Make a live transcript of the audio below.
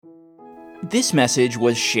This message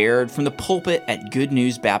was shared from the pulpit at Good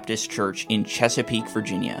News Baptist Church in Chesapeake,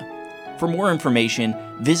 Virginia. For more information,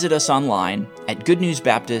 visit us online at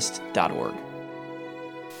goodnewsbaptist.org.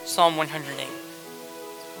 Psalm 108.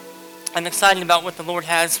 I'm excited about what the Lord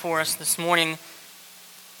has for us this morning.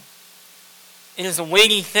 It is a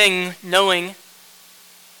weighty thing knowing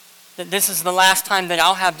that this is the last time that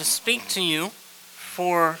I'll have to speak to you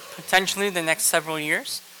for potentially the next several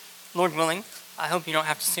years. Lord willing, I hope you don't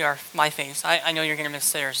have to see my face. I know you're going to miss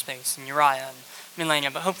Sarah's face and Uriah and Melania,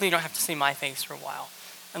 but hopefully you don't have to see my face for a while.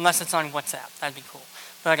 Unless it's on WhatsApp. That'd be cool.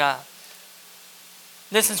 But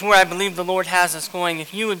this is where I believe the Lord has us going.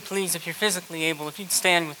 If you would please, if you're physically able, if you'd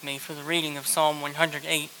stand with me for the reading of Psalm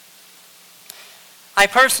 108. I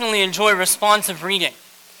personally enjoy responsive reading.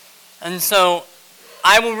 And so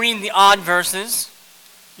I will read the odd verses,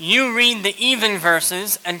 you read the even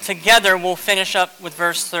verses, and together we'll finish up with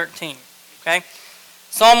verse 13. Okay?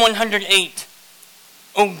 Psalm 108.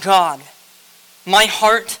 O God, my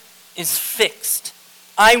heart is fixed.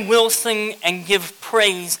 I will sing and give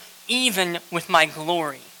praise even with my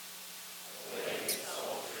glory.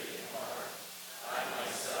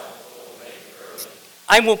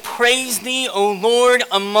 I will praise thee, O Lord,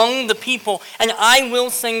 among the people, and I will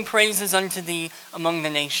sing praises unto thee among the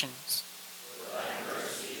nations.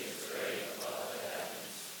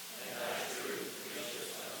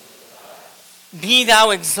 Be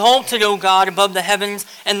thou exalted, O God, above the heavens,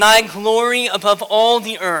 and thy glory above all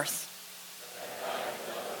the earth.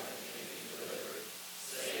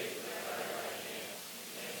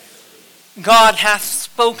 God hath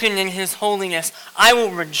spoken in his holiness. I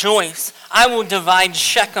will rejoice. I will divide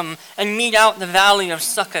Shechem and mete out the valley of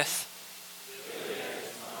Succoth.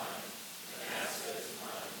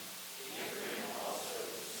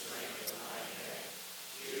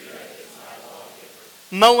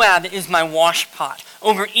 Moab is my washpot.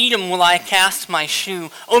 Over Edom will I cast my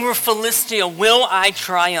shoe. Over Philistia will I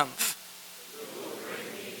triumph.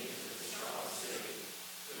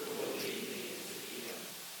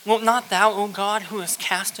 Wilt not thou, O God, who hast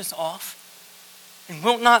cast us off? And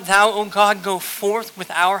wilt not thou, O God, go forth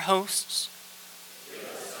with our hosts?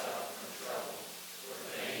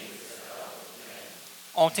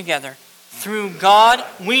 Altogether, through God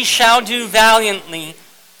we shall do valiantly,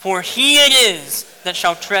 for he it is that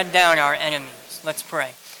shall tread down our enemies. Let's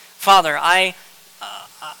pray. Father, I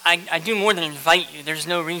do more than invite you. There's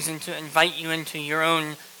no reason to invite you into your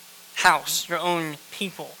own house, your own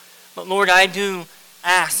people. But Lord, I do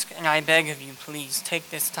ask and I beg of you, please take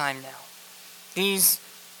this time now. These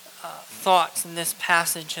thoughts in this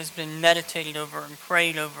passage has been meditated over and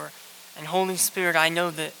prayed over. And Holy Spirit, I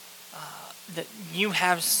know that that you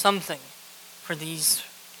have something for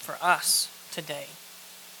us today.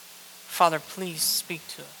 Father, please speak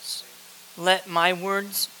to us. Let my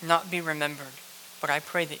words not be remembered, but I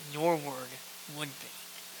pray that your word would be.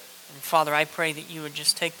 And Father, I pray that you would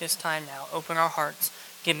just take this time now, open our hearts,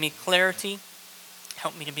 give me clarity,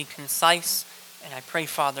 help me to be concise, and I pray,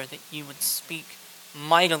 Father, that you would speak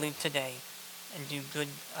mightily today and do good,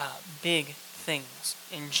 big things.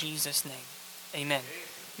 In Jesus' name, amen.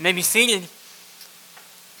 You may be seated.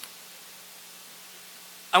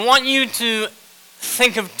 I want you to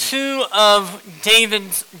think of two of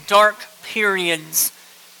David's dark periods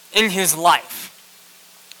in his life.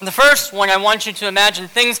 The first one, I want you to imagine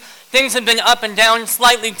things have been up and down,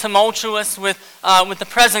 slightly tumultuous with the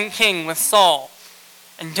present king, with Saul.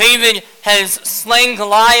 And David has slain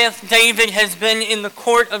Goliath. David has been in the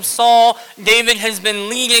court of Saul. David has been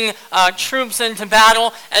leading troops into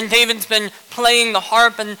battle. And David's been playing the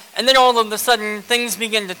harp. And then all of a sudden, things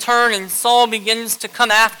begin to turn. And Saul begins to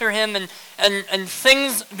come after him. And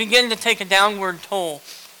things begin to take a downward toll.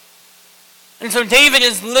 And so David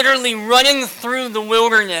is literally running through the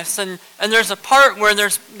wilderness, and there's a part where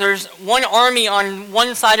there's one army on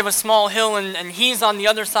one side of a small hill, and he's on the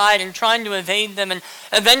other side and trying to evade them. And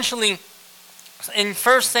eventually, in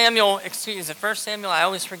 1 Samuel, is it 1 Samuel? I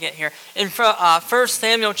always forget here. In 1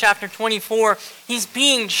 Samuel chapter 24, he's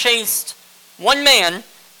being chased, one man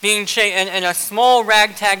being chased, and a small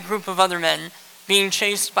ragtag group of other men being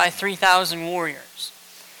chased by 3,000 warriors.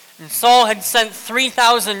 And Saul had sent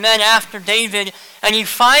 3,000 men after David, and he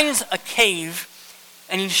finds a cave,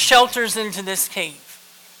 and he shelters into this cave.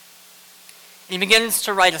 And he begins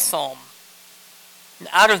to write a psalm. And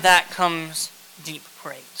out of that comes deep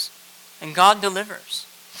praise. And God delivers.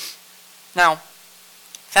 Now,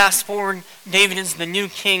 fast forward, David is the new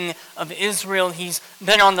king of Israel. He's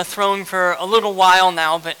been on the throne for a little while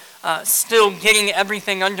now, but still getting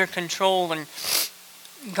everything under control. And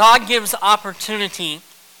God gives opportunity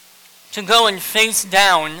to go and face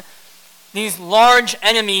down these large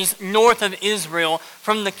enemies north of Israel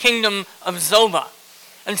from the kingdom of Zobah.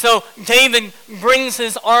 And so David brings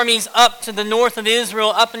his armies up to the north of Israel,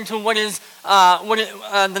 up into what is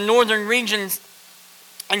the northern regions,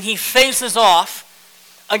 and he faces off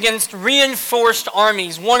against reinforced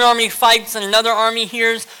armies. One army fights and another army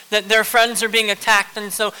hears that their friends are being attacked,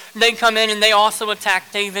 and so they come in and they also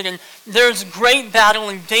attack David, and there's great battle,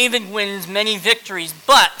 and David wins many victories.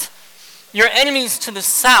 But your enemies to the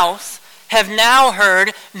south have now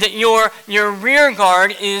heard that your rear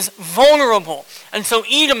guard is vulnerable. And so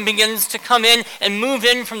Edom begins to come in and move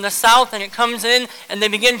in from the south, and it comes in and they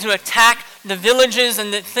begin to attack the villages,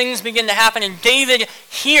 and that things begin to happen. And David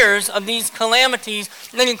hears of these calamities,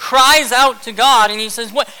 and then he cries out to God and he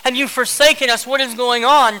says, "What have you forsaken us? What is going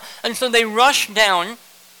on?" And so they rush down.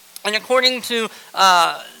 And according to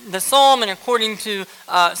the psalm and according to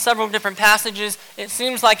several different passages, it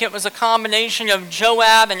seems like it was a combination of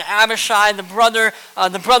Joab and Abishai, the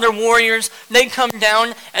brother warriors. They come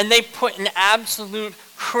down and they put an absolute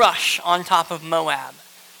crush on top of Moab.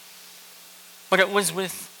 But it was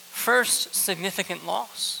with first significant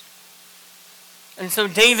loss. And so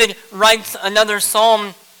David writes another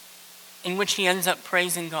psalm in which he ends up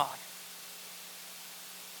praising God.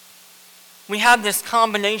 We have this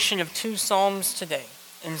combination of two psalms today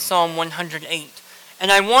in Psalm 108.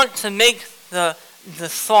 And I want to make the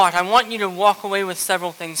thought, I want you to walk away with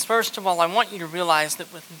several things. First of all, I want you to realize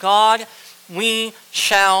that with God, we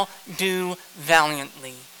shall do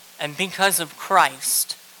valiantly. And because of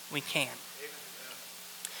Christ, we can.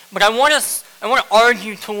 But I want to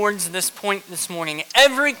argue towards this point this morning.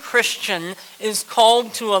 Every Christian is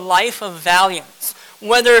called to a life of valiance,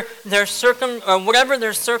 whatever their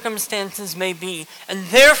circumstances may be. And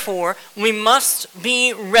therefore, we must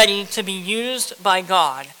be ready to be used by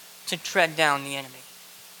God to tread down the enemy.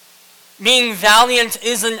 Being valiant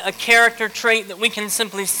isn't a character trait that we can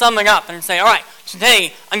simply sum it up and say, all right,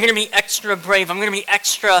 today I'm going to be extra brave, I'm going to be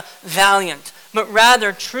extra valiant. But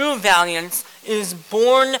rather, true valiance is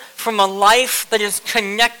born from a life that is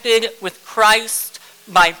connected with Christ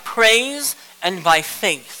by praise and by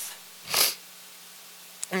faith.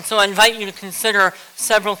 And so I invite you to consider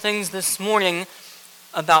several things this morning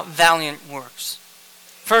about valiant works.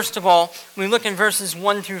 First of all, we look in verses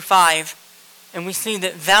 1 through 5, and we see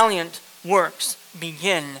that valiant works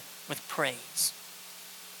begin with praise.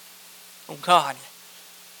 Oh God,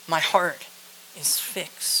 my heart is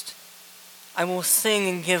fixed. I will sing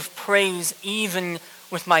and give praise even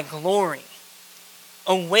with my glory.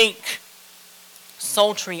 Awake,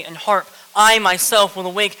 psaltery and harp. I myself will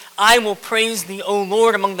awake. I will praise thee, O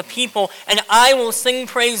Lord, among the people, and I will sing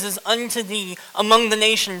praises unto thee among the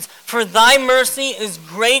nations. For thy mercy is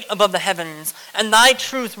great above the heavens, and thy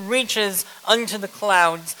truth reaches unto the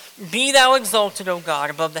clouds. Be thou exalted, O God,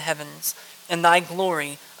 above the heavens, and thy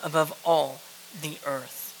glory above all the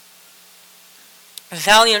earth.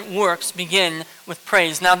 Valiant works begin with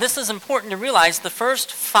praise. Now, this is important to realize. The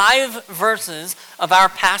first 5 verses of our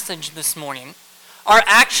passage this morning are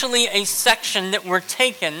actually a section that were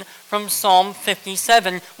taken from Psalm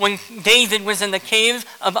 57 when David was in the cave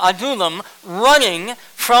of Adullam running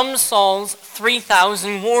from Saul's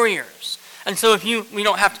 3,000 warriors. And so we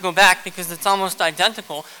don't have to go back because it's almost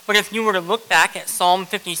identical, but if you were to look back at Psalm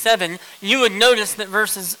 57, you would notice that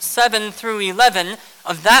verses 7 through 11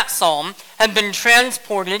 of that psalm have been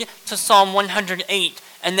transported to Psalm 108,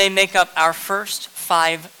 and they make up our first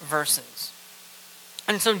 5 verses.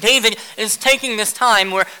 And so David is taking this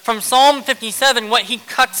time where from Psalm 57, what he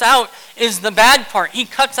cuts out is the bad part. He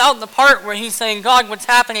cuts out the part where he's saying, God, what's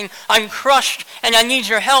happening? I'm crushed and I need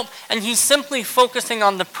your help. And he's simply focusing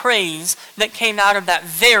on the praise that came out of that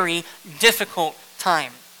very difficult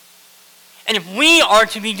time. And if we are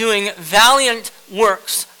to be doing valiant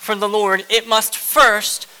works for the Lord, it must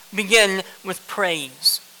first begin with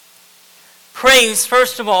praise. Praise,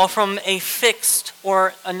 first of all, from a fixed,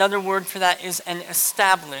 or another word for that is an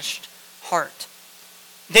established heart.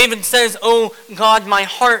 David says, oh God, my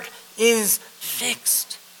heart is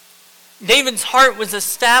fixed. David's heart was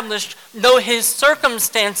established, though his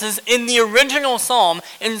circumstances in the original psalm,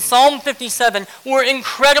 in Psalm 57, were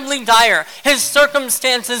incredibly dire. His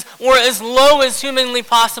circumstances were as low as humanly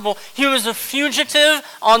possible. He was a fugitive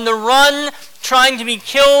on the run, trying to be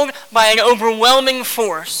killed by an overwhelming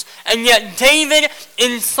force. And yet David,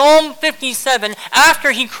 in Psalm 57,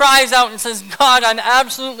 after he cries out and says, God, I'm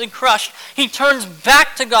absolutely crushed, he turns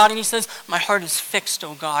back to God and he says, my heart is fixed,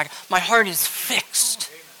 O God. My heart is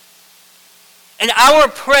fixed. And our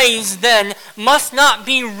praise then must not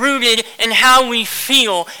be rooted in how we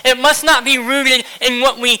feel. It must not be rooted in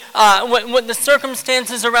what the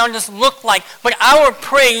circumstances around us look like. But our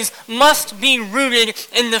praise must be rooted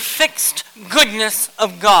in the fixed goodness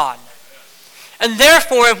of God. And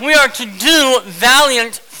therefore, if we are to do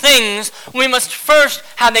valiant things, we must first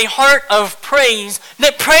have a heart of praise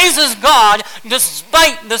that praises God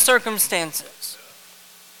despite the circumstances.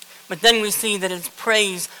 But then we see that it's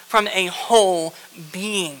praise from a whole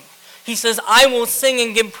being. He says, I will sing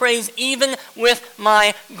and give praise even with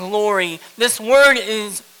my glory. This word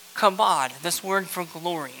is kabod, this word for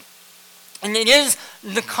glory. And it is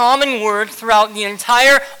the common word throughout the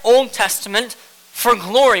entire Old Testament for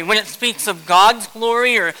glory. When it speaks of God's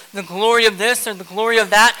glory or the glory of this or the glory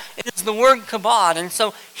of that, it is the word kabod. And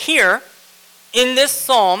so here, in this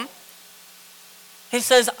psalm, he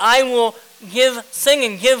says, I will sing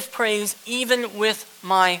and give praise even with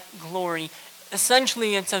my glory.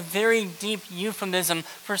 Essentially, it's a very deep euphemism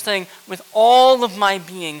for saying, with all of my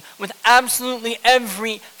being, with absolutely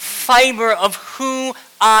every fiber of who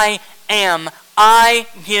I am, I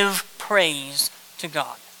give praise to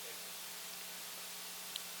God.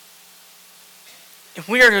 If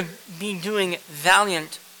we are to be doing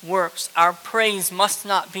valiant works, our praise must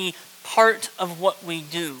not be part of what we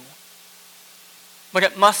do, but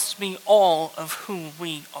it must be all of who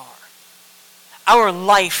we are. Our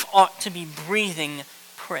life ought to be breathing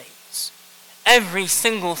praise. Every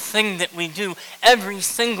single thing that we do, every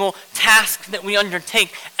single task that we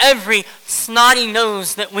undertake, every snotty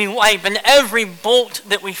nose that we wipe, and every bolt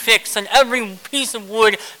that we fix, and every piece of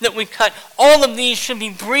wood that we cut, all of these should be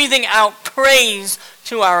breathing out praise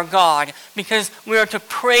to our God, because we are to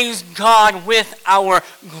praise God with our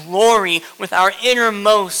glory, with our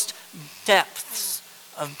innermost depths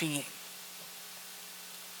of being.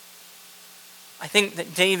 I think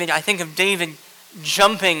of David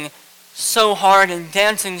jumping so hard and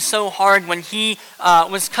dancing so hard when he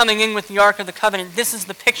was coming in with the Ark of the Covenant. This is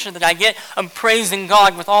the picture that I get of praising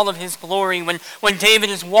God with all of his glory. When David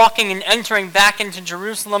is walking and entering back into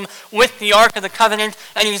Jerusalem with the Ark of the Covenant,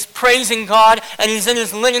 and he's praising God, and he's in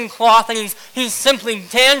his linen cloth, and he's simply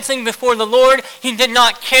dancing before the Lord. He did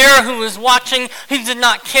not care who was watching. He did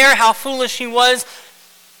not care how foolish he was.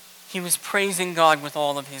 He was praising God with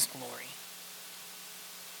all of his glory.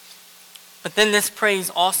 But then this praise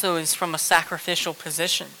also is from a sacrificial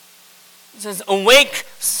position. It says, awake,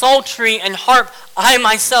 psaltery, and harp, I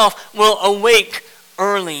myself will awake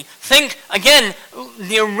early. Think, again,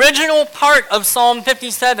 the original part of Psalm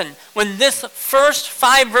 57, when this first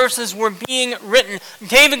 5 verses were being written,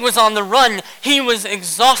 David was on the run. He was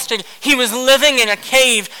exhausted. He was living in a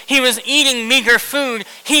cave. He was eating meager food.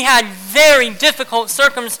 He had very difficult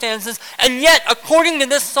circumstances. And yet, according to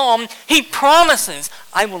this psalm, he promises,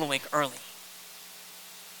 I will awake early.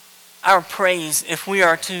 Our praise, if we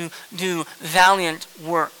are to do valiant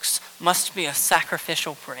works, must be a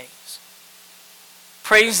sacrificial praise.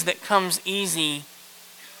 Praise that comes easy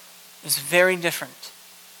is very different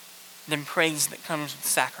than praise that comes with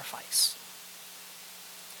sacrifice.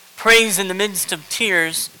 Praise in the midst of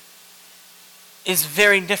tears is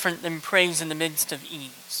very different than praise in the midst of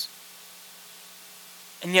ease.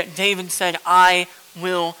 And yet David said, I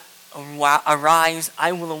will arise,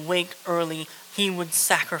 I will awake early. He would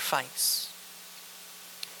sacrifice.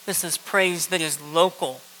 This is praise that is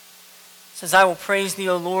local. It says, I will praise thee,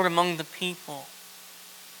 O Lord, among the people.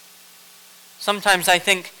 Sometimes I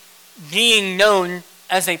think being known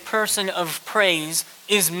as a person of praise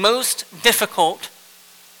is most difficult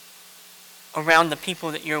around the people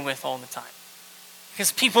that you're with all the time.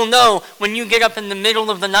 Because people know when you get up in the middle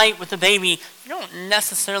of the night with a baby, you don't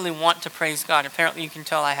necessarily want to praise God. Apparently you can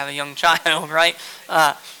tell I have a young child, right?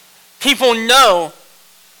 People know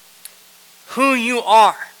who you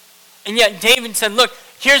are. And yet David said, look,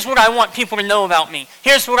 here's what I want people to know about me.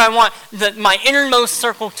 Here's what I want my innermost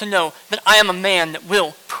circle to know, that I am a man that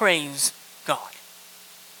will praise God.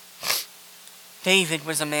 David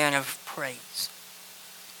was a man of praise.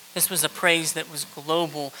 This was a praise that was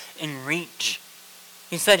global in reach.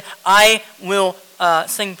 He said, I will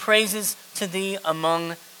sing praises to thee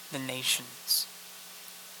among the nations.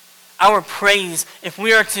 Our praise, if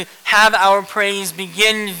we are to have our praise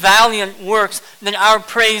begin valiant works, then our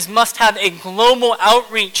praise must have a global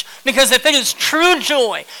outreach. Because if it is true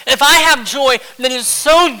joy, if I have joy that is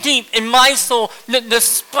so deep in my soul that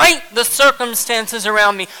despite the circumstances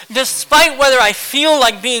around me, despite whether I feel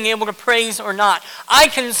like being able to praise or not, I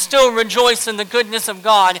can still rejoice in the goodness of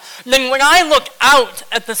God, then when I look out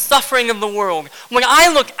at the suffering of the world, when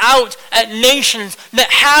I look out at nations that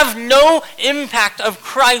have no impact of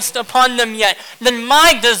Christ upon upon them yet, then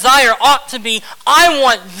my desire ought to be, I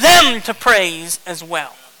want them to praise as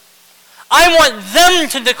well. I want them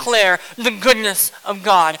to declare the goodness of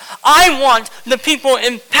God. I want the people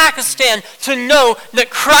in Pakistan to know that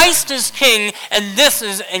Christ is King, and this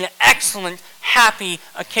is an excellent, happy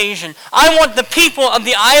occasion. I want the people of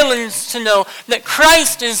the islands to know that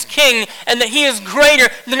Christ is King and that he is greater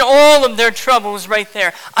than all of their troubles right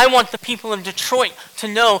there. I want the people of Detroit to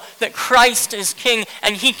know that Christ is King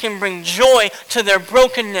and he can bring joy to their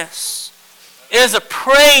brokenness. It is a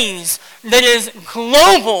praise that is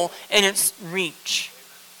global in its reach.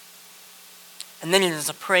 And then it is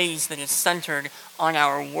a praise that is centered on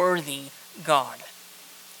our worthy God.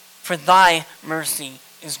 For thy mercy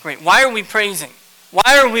is great. Why are we praising?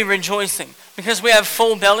 Why are we rejoicing? Because we have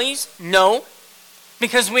full bellies? No.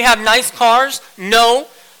 Because we have nice cars? No.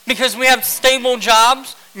 Because we have stable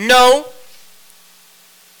jobs? No.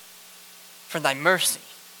 For thy mercy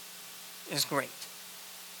is great.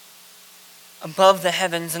 Above the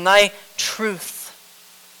heavens, and thy truth,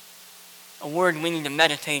 a word we need to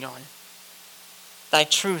meditate on. Thy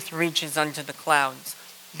truth reaches unto the clouds.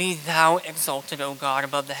 Be thou exalted, O God,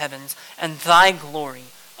 above the heavens, and thy glory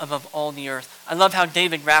above all the earth. I love how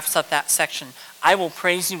David wraps up that section. I will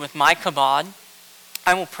praise you with my kabod.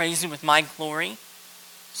 I will praise you with my glory,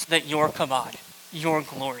 so that your kabod, your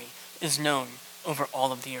glory, is known over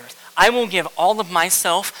all of the earth. I will give all of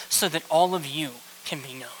myself so that all of you can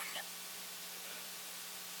be known.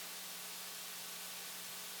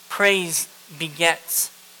 Praise begets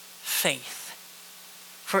faith.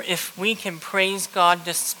 For if we can praise God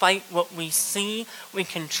despite what we see, we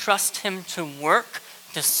can trust him to work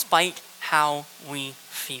despite how we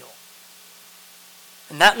feel.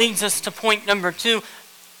 And that leads us to point number 2.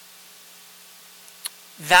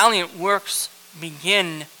 Valiant works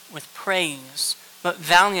begin with praise, but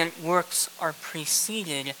valiant works are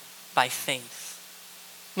preceded by faith.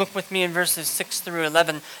 Look with me in verses 6 through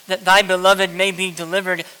 11. That thy beloved may be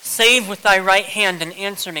delivered, save with thy right hand and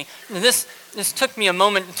answer me. Now this took me a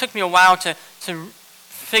moment, it took me a while to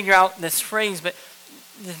figure out this phrase, but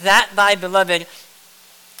that thy beloved,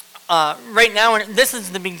 right now, this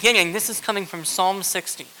is the beginning, this is coming from Psalm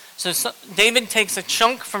 60. So David takes a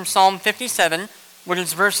chunk from Psalm 57, which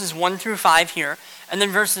is verses 1 through 5 here, and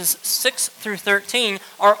then verses 6 through 13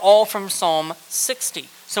 are all from Psalm 60.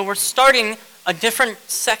 So we're starting a different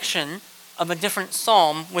section of a different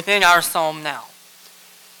psalm within our psalm now.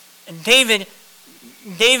 And David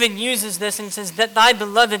uses this and says, that thy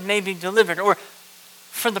beloved may be delivered, or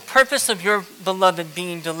for the purpose of your beloved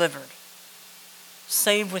being delivered,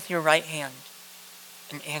 save with your right hand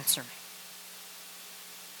and answer me.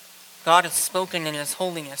 God has spoken in his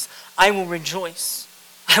holiness. I will rejoice.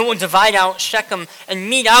 I will divide out Shechem and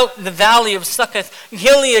mete out the valley of Succoth.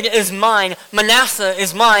 Gilead is mine. Manasseh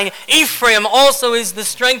is mine. Ephraim also is the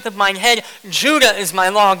strength of mine head. Judah is my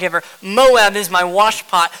lawgiver. Moab is my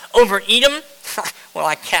washpot. Over Edom will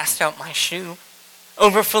I cast out my shoe.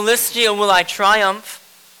 Over Philistia will I triumph.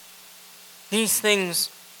 These things,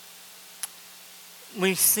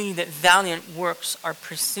 we see that valiant works are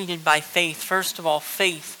preceded by faith. First of all,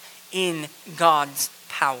 faith in God's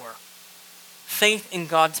power. Faith in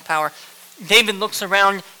God's power. David looks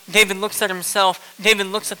around, David looks at himself, David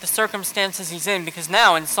looks at the circumstances he's in, because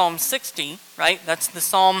now in Psalm 60, right, that's the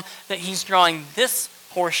psalm that he's drawing this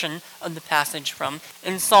portion of the passage from.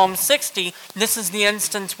 In Psalm 60, this is the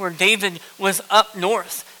instance where David was up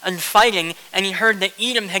north and fighting, and he heard that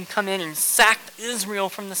Edom had come in and sacked Israel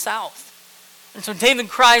from the south. And so David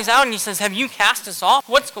cries out and he says, have you cast us off?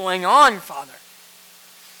 What's going on, Father?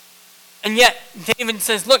 And yet David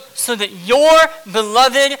says, look, so that your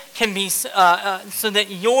beloved can be, so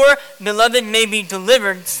that your beloved may be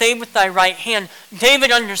delivered, save with thy right hand.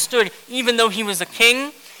 David understood, even though he was a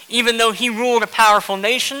king, even though he ruled a powerful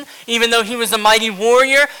nation, even though he was a mighty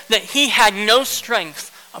warrior, that he had no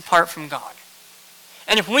strength apart from God.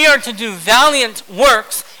 And if we are to do valiant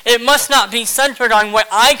works, it must not be centered on what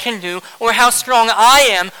I can do or how strong I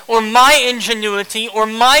am or my ingenuity or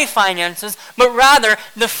my finances, but rather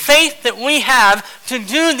the faith that we have to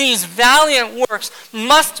do these valiant works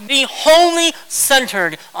must be wholly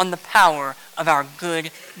centered on the power of our good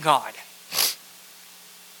God.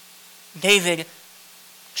 David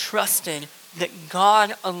trusted that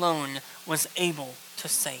God alone was able to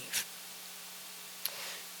save.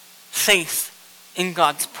 Faith in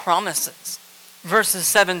God's promises. Verses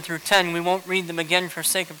 7 through 10, we won't read them again for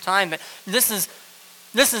sake of time, but this is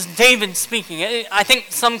David speaking. I think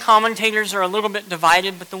some commentators are a little bit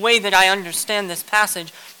divided, but the way that I understand this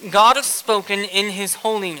passage, God has spoken in his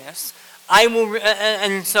holiness.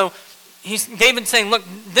 And so David's saying, look,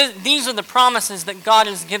 these are the promises that God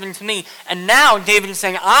has given to me. And now David is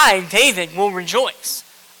saying, I, David, will rejoice.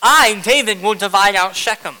 I, David, will divide out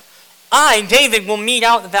Shechem. I, David, will mete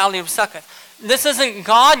out the valley of Succoth. This isn't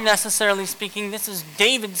God necessarily speaking. This is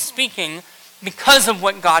David speaking because of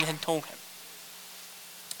what God had told him.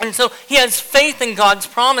 And so he has faith in God's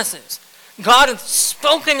promises. God has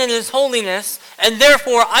spoken in his holiness, and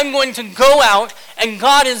therefore I'm going to go out, and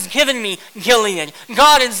God has given me Gilead.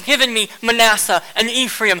 God has given me Manasseh and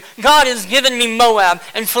Ephraim. God has given me Moab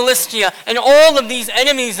and Philistia and all of these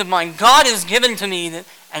enemies of mine. God has given to me,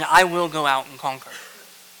 and I will go out and conquer.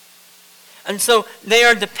 And so they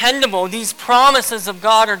are dependable. These promises of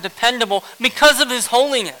God are dependable because of his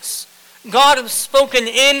holiness. God has spoken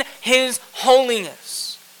in his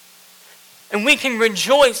holiness. And we can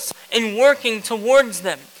rejoice in working towards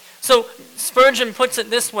them. So Spurgeon puts it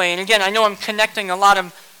this way, and again, I know I'm connecting a lot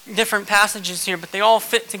of different passages here, but they all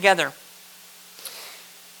fit together.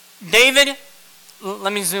 David,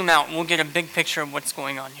 let me zoom out and we'll get a big picture of what's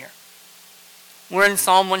going on here. We're in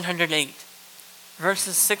Psalm 108.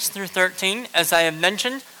 Verses 6 through 13, as I have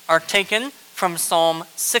mentioned, are taken from Psalm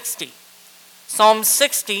 60. Psalm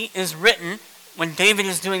 60 is written when David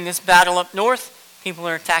is doing this battle up north. People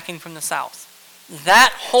are attacking from the south.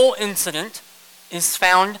 That whole incident is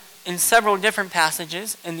found in several different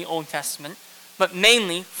passages in the Old Testament, but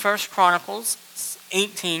mainly 1 Chronicles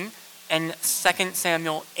 18 and 2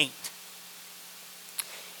 Samuel 8.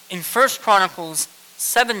 In 1 Chronicles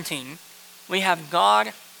 17, we have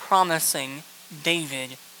God promising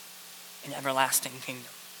David an everlasting kingdom.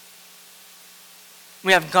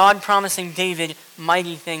 We have God promising David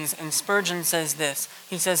mighty things, and Spurgeon says this.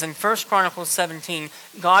 He says in 1 Chronicles 17,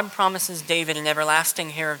 God promises David an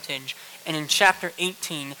everlasting heritage, and in chapter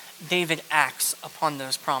 18, David acts upon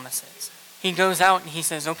those promises. He goes out and he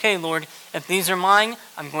says, okay, Lord, if these are mine,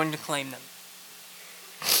 I'm going to claim them.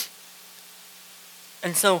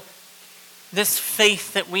 And so, this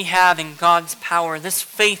faith that we have in God's power, this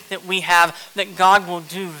faith that we have that God will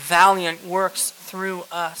do valiant works through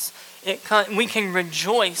us, we can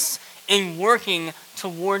rejoice in working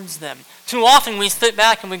towards them. Too often we sit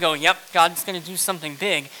back and we go, yep, God's going to do something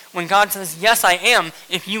big. When God says, yes, I am,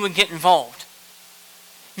 if you would get involved.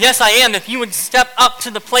 Yes, I am, if you would step up to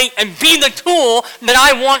the plate and be the tool that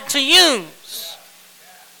I want to use.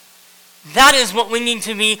 That is what we need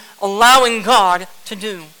to be allowing God to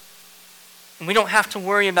do. And we don't have to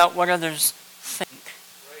worry about what others think.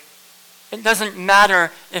 It doesn't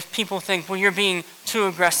matter if people think, well, you're being too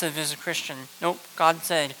aggressive as a Christian. Nope, God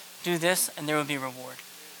said, do this and there will be reward.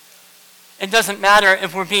 It doesn't matter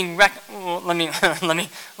if we're being let me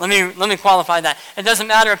qualify that. It doesn't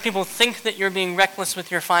matter if people think that you're being reckless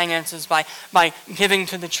with your finances by giving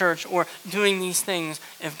to the church or doing these things.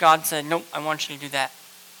 If God said, nope, I want you to do that.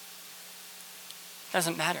 It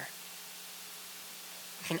doesn't matter.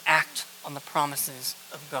 We can act on the promises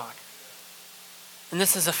of God. And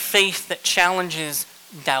this is a faith that challenges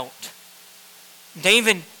doubt.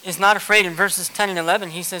 David is not afraid in verses 10 and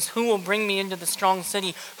 11. He says, who will bring me into the strong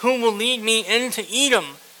city? Who will lead me into Edom?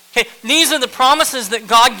 Okay, these are the promises that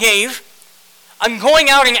God gave. I'm going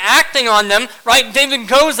out and acting on them, right? David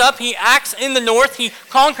goes up, he acts in the north, he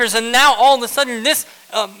conquers, and now all of a sudden this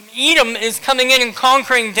Edom is coming in and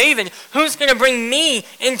conquering David. Who's going to bring me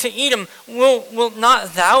into Edom? Will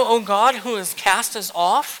not thou, O God, who has cast us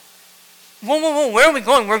off? Whoa, where are we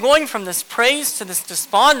going? We're going from this praise to this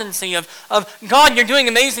despondency of God, you're doing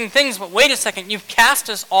amazing things, but wait a second, you've cast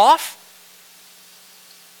us off?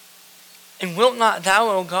 And wilt not thou,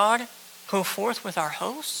 O God, go forth with our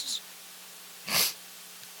hosts?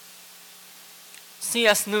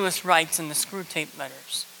 C.S. Lewis writes in the Screwtape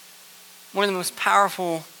Letters, one of the most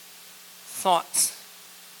powerful thoughts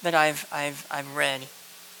that I've read.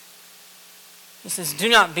 He says, do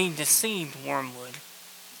not be deceived, Wormwood.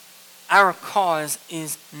 Our cause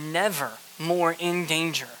is never more in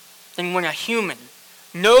danger than when a human,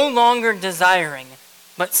 no longer desiring,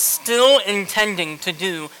 but still intending to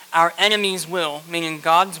do our enemy's will, meaning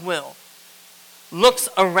God's will, looks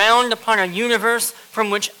around upon a universe from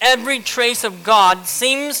which every trace of God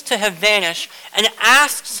seems to have vanished and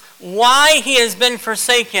asks why he has been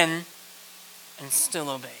forsaken and still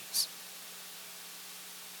obeys.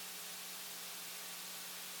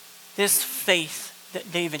 This faith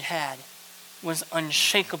that David had was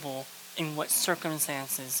unshakable in what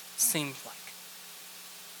circumstances seemed like.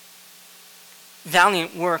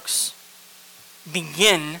 Valiant works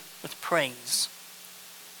begin with praise.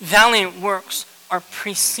 Valiant works are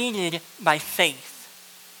preceded by faith.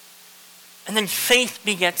 And then faith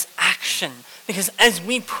begets action. Because as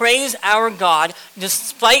we praise our God,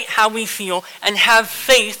 despite how we feel, and have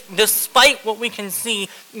faith despite what we can see,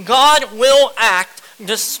 God will act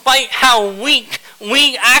despite how weak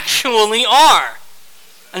we actually are.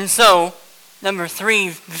 And so, number 3,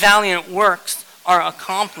 valiant works are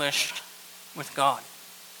accomplished with God.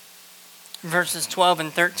 Verses 12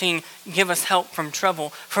 and 13 give us help from trouble,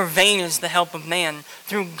 for vain is the help of man.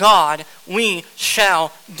 Through God we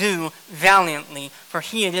shall do valiantly, for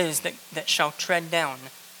he it is that shall tread down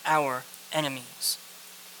our enemies.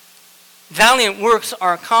 Valiant works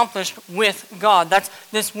are accomplished with God. That's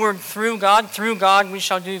this word through God. Through God we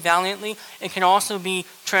shall do valiantly. It can also be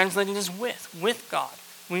translated as with. With God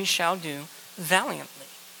we shall do valiantly.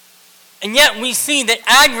 And yet we see that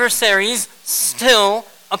adversaries still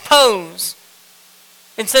oppose.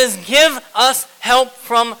 It says, give us help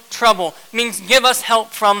from trouble. It means give us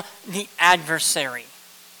help from the adversary.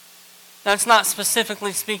 Now, it's not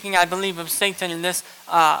specifically speaking, I believe, of Satan in this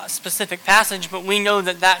specific passage, but we know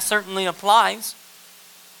that that certainly applies.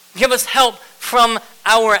 Give us help from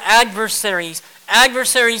our adversaries.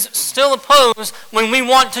 Adversaries still oppose when we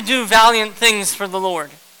want to do valiant things for the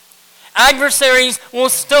Lord. Adversaries will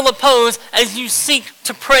still oppose as you seek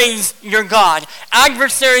to praise your God.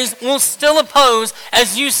 Adversaries will still oppose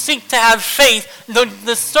as you seek to have faith, though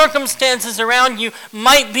the circumstances around you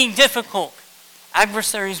might be difficult.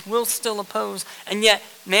 Adversaries will still oppose, and yet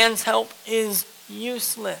man's help is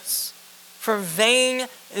useless. For vain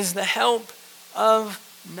is the help of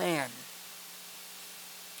man.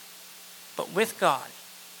 But with God,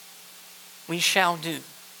 we shall do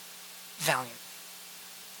valiant.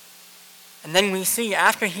 And then we see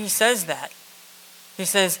after he says that, he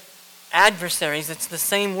says adversaries. It's the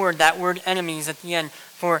same word, that word enemies at the end.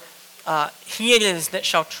 For he it is that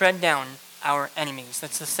shall tread down our enemies.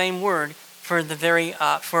 That's the same word for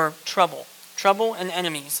for trouble. Trouble and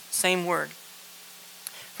enemies, same word.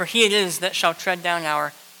 For he it is that shall tread down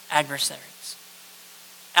our adversaries.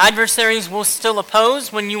 Adversaries will still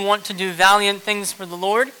oppose when you want to do valiant things for the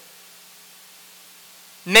Lord.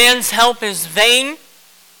 Man's help is vain.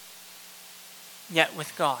 Yet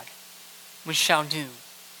with God, we shall do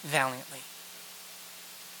valiantly.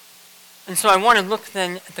 And so I want to look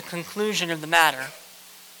then at the conclusion of the matter,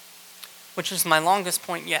 which is my longest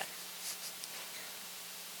point yet.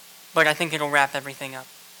 But I think it'll wrap everything up.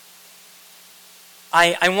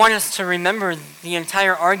 I want us to remember the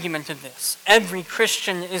entire argument of this. Every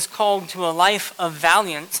Christian is called to a life of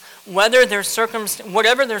valiance, whatever their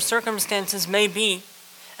circumstances may be.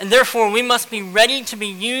 And therefore, we must be ready to be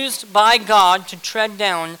used by God to tread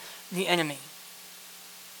down the enemy.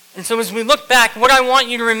 And so as we look back, what I want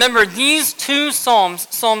you to remember, these two psalms,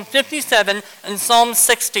 Psalm 57 and Psalm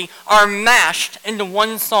 60, are mashed into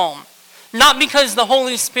one psalm. Not because the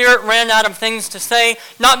Holy Spirit ran out of things to say,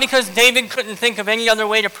 not because David couldn't think of any other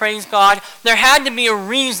way to praise God. There had to be a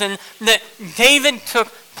reason that David took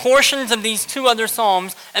portions of these two other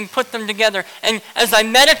psalms and put them together. And as I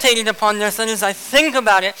meditated upon this and as I think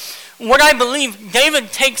about it, what I believe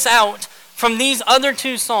David takes out from these other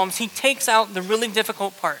two psalms, he takes out the really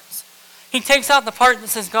difficult parts. He takes out the part that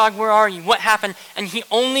says, God, where are you? What happened? And he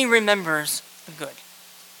only remembers the good.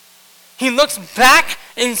 He looks back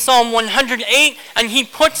in Psalm 108 and he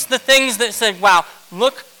puts the things that said, wow,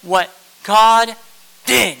 look what God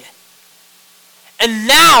did. And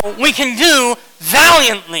now we can do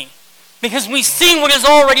valiantly because we see what has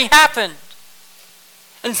already happened.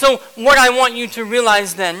 And so what I want you to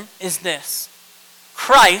realize then is this.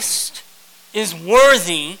 Christ is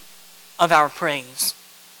worthy of our praise.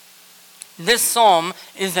 This psalm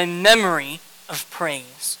is a memory of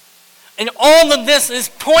praise. And all of this is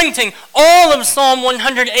pointing, all of Psalm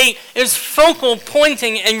 108 is focal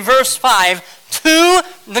pointing in verse 5 to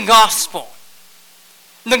the gospel.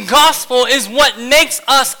 The gospel is what makes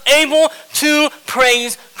us able to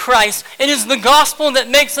praise Christ. It is the gospel that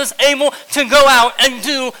makes us able to go out and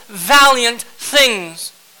do valiant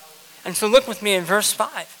things. And so look with me in verse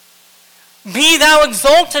 5. Be thou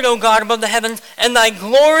exalted, O God, above the heavens, and thy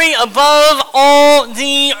glory above all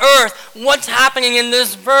the earth. What's happening in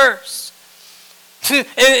this verse?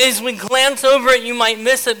 As we glance over it, you might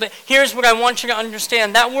miss it, but here's what I want you to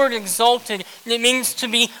understand. That word exalted, it means to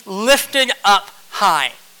be lifted up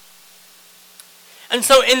high. And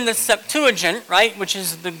so in the Septuagint, right, which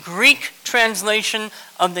is the Greek translation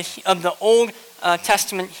of the Old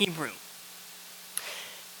Testament Hebrew,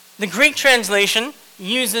 the Greek translation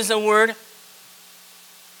uses a word.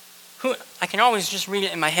 I can always just read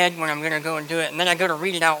it in my head when I'm going to go and do it, and then I go to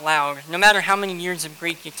read it out loud. No matter how many years of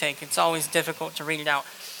Greek you take, it's always difficult to read it out.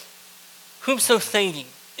 Hupsotheti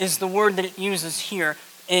is the word that it uses here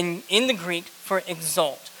in the Greek for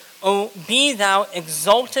exalt. Oh, be thou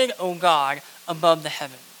exalted, O God, above the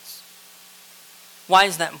heavens. Why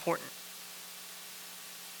is that important?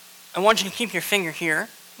 I want you to keep your finger here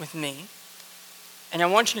with me, and I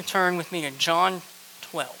want you to turn with me to John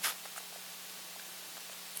 12.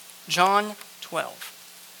 John 12.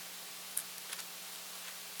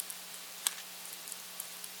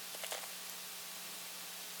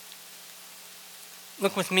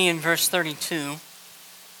 Look with me in verse 32.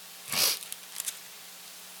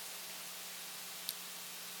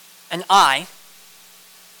 And I,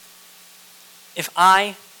 if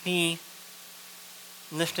I be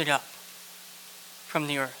lifted up from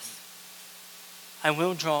the earth, I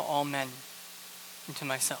will draw all men into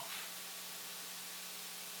myself.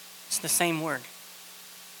 It's the same word.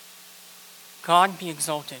 God be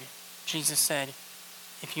exalted. Jesus said,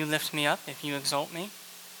 if you lift me up, if you exalt me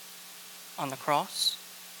on the cross,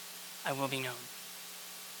 I will be known.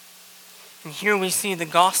 And here we see the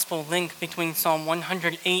gospel link between Psalm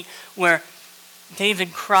 108, where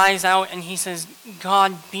David cries out and he says,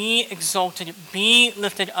 God be exalted, be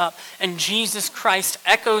lifted up. And Jesus Christ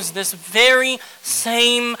echoes this very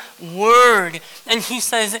same word. And he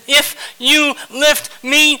says, if you lift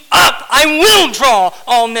me up, I will draw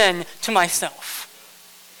all men to myself.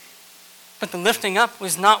 But the lifting up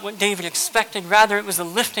was not what David expected. Rather, it was a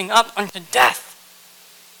lifting up unto death.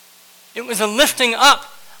 It was a lifting up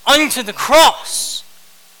unto the cross.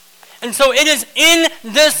 And so it is in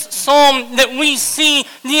this psalm that we see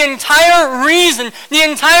the entire reason, the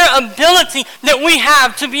entire ability that we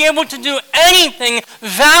have to be able to do anything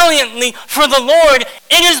valiantly for the Lord.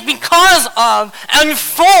 It is because of and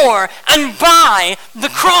for and by the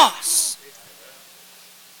cross.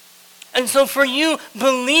 And so for you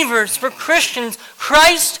believers, for Christians,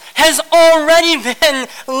 Christ has already been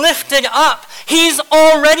lifted up. He's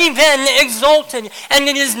already been exalted. And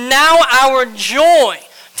it is now our joy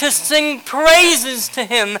to sing praises to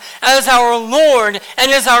him as our Lord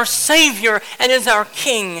and as our Savior and as our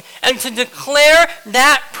King, and to declare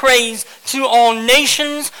that praise to all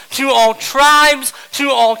nations, to all tribes, to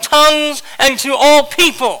all tongues, and to all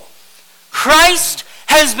people. Christ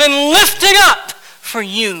has been lifted up for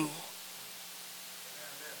you.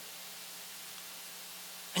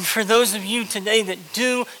 And for those of you today that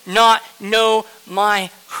do not know my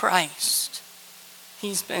Christ,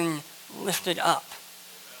 he's been lifted up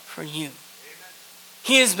for you.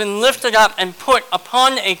 He has been lifted up and put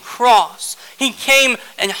upon a cross. He came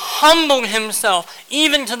and humbled himself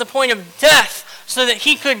even to the point of death so that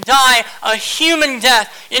he could die a human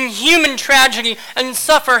death in human tragedy and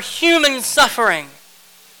suffer human suffering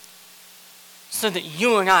so that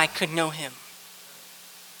you and I could know him.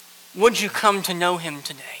 Would you come to know him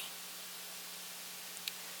today?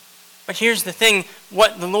 But here's the thing,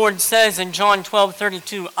 what the Lord says in John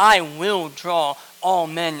 12:32, I will draw all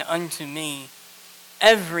men unto me.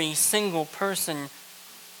 Every single person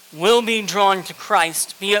will be drawn to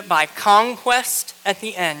Christ, be it by conquest at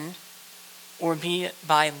the end, or be it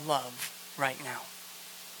by love right now.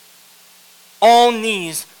 All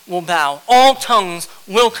knees will bow, all tongues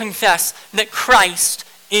will confess that Christ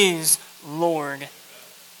is Lord.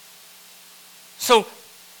 So,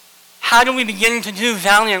 how do we begin to do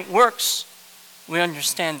valiant works? We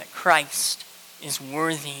understand that Christ is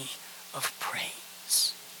worthy of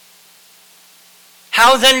praise.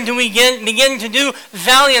 How then do we begin to do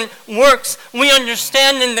valiant works? We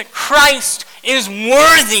understand then that Christ is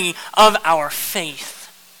worthy of our faith.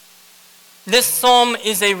 This psalm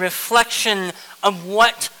is a reflection of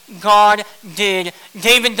what God did.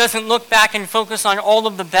 David doesn't look back and focus on all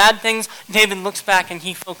of the bad things. David looks back and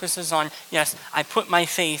he focuses on, yes, I put my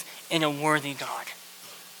faith in a worthy God.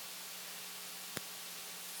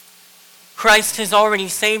 Christ has already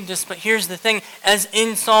saved us, but here's the thing. As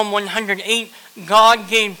in Psalm 108, God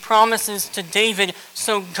gave promises to David,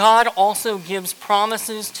 so God also gives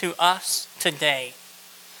promises to us today.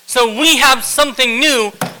 So we have something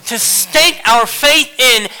new to stake our faith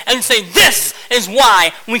in and say, this is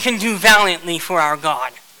why we can do valiantly for our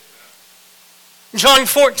God. John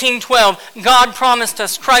 14:12, God promised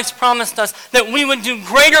us, Christ promised us that we would do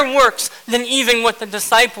greater works than even what the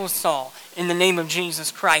disciples saw in the name of Jesus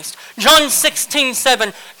Christ. John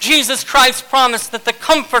 16:7, Jesus Christ promised that the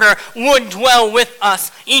Comforter would dwell with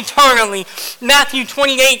us eternally. Matthew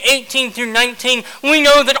 28:18-19, we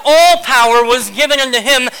know that all power was given unto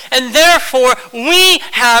him, and therefore we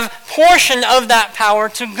have portion of that power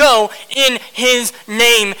to go in his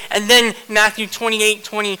name. And then Matthew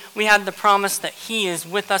 28:20, we have the promise that he is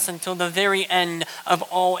with us until the very end of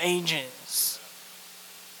all ages.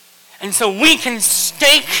 And so we can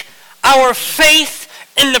stake our faith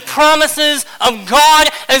in the promises of God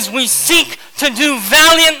as we seek to do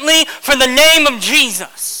valiantly for the name of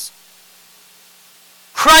Jesus.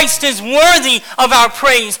 Christ is worthy of our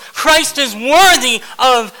praise. Christ is worthy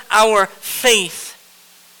of our faith.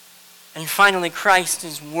 And finally, Christ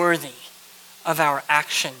is worthy of our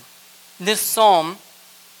action. This psalm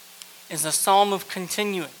is a psalm of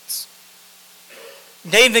continuance.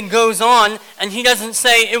 David goes on, and he doesn't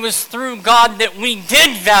say it was through God that we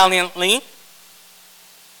did valiantly,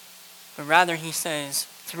 but rather he says,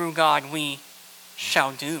 through God we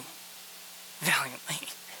shall do valiantly.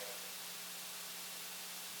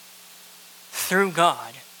 Through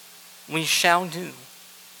God we shall do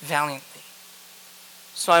valiantly.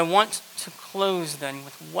 So I want to close then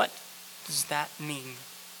with, what does that mean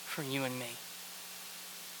for you and me?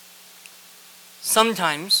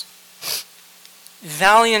 Sometimes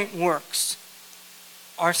valiant works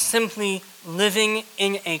are simply living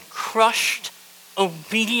in a crushed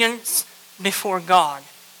obedience before God,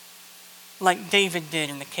 like David did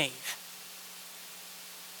in the cave.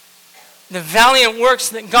 The valiant works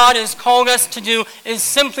that God has called us to do is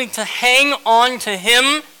simply to hang on to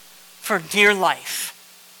Him for dear life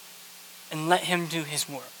and let Him do His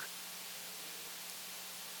work.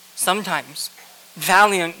 Sometimes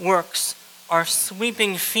valiant works are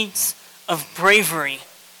sweeping feats of bravery,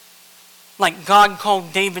 like God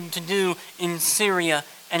called David to do in Syria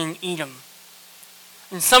and in Edom.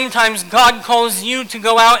 And sometimes God calls you to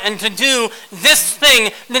go out and to do this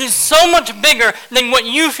thing that is so much bigger than what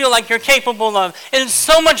you feel like you're capable of. It is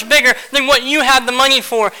so much bigger than what you have the money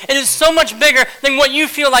for. It is so much bigger than what you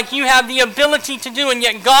feel like you have the ability to do. And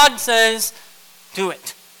yet God says, do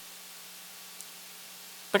it.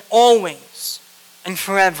 But always and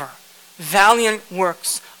forever, valiant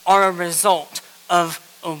works are a result of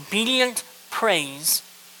obedient praise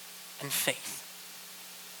and faith.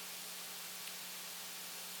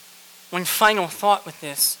 One final thought with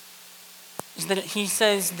this is that he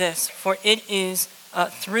says this, for it is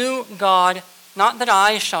through God, not that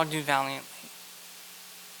I shall do valiantly,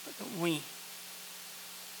 but that we.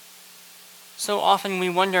 So often we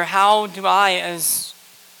wonder, how do I, as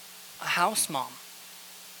a house mom,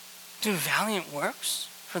 do valiant works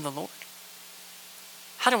for the Lord?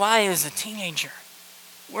 How do I, as a teenager,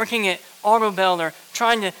 working at Autobell or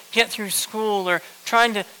trying to get through school or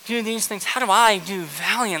trying to do these things, how do I do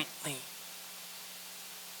valiantly?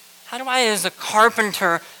 How do I, as a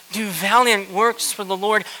carpenter, do valiant works for the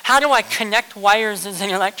Lord? How do I connect wires as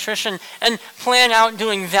an electrician and plan out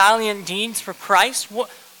doing valiant deeds for Christ?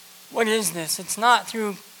 What is this? It's not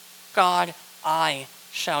through God I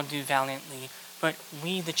shall do valiantly, but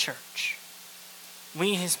we the church,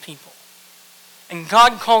 we His people. And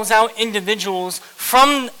God calls out individuals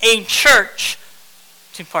from a church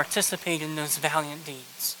to participate in those valiant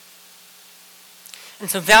deeds. And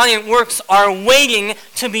so valiant works are waiting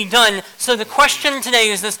to be done. So the question today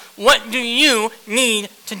is this: what do you need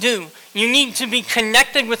to do? You need to be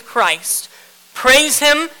connected with Christ. Praise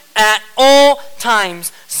Him at all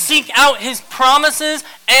times. Seek out His promises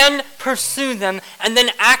and pursue them. And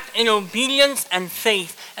then act in obedience and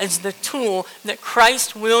faith as the tool that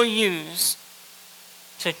Christ will use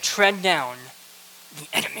to tread down the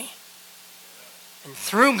enemy. And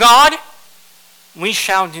through God, we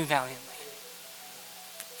shall do valiantly.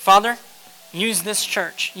 Father, use this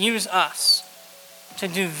church, use us to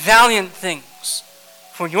do valiant things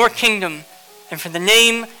for your kingdom and for the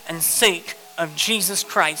name and sake of Jesus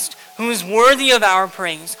Christ, who is worthy of our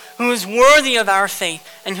praise, who is worthy of our faith,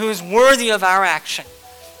 and who is worthy of our action.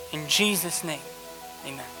 In Jesus' name,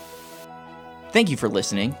 amen. Thank you for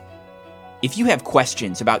listening. If you have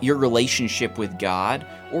questions about your relationship with God,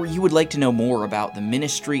 or you would like to know more about the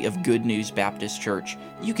ministry of Good News Baptist Church,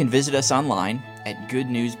 you can visit us online at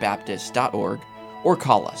goodnewsbaptist.org or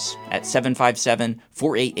call us at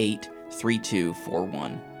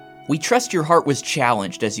 757-488-3241. We trust your heart was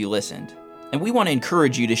challenged as you listened, and we want to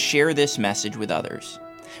encourage you to share this message with others.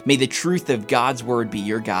 May the truth of God's Word be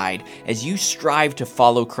your guide as you strive to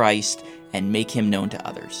follow Christ and make Him known to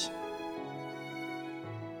others.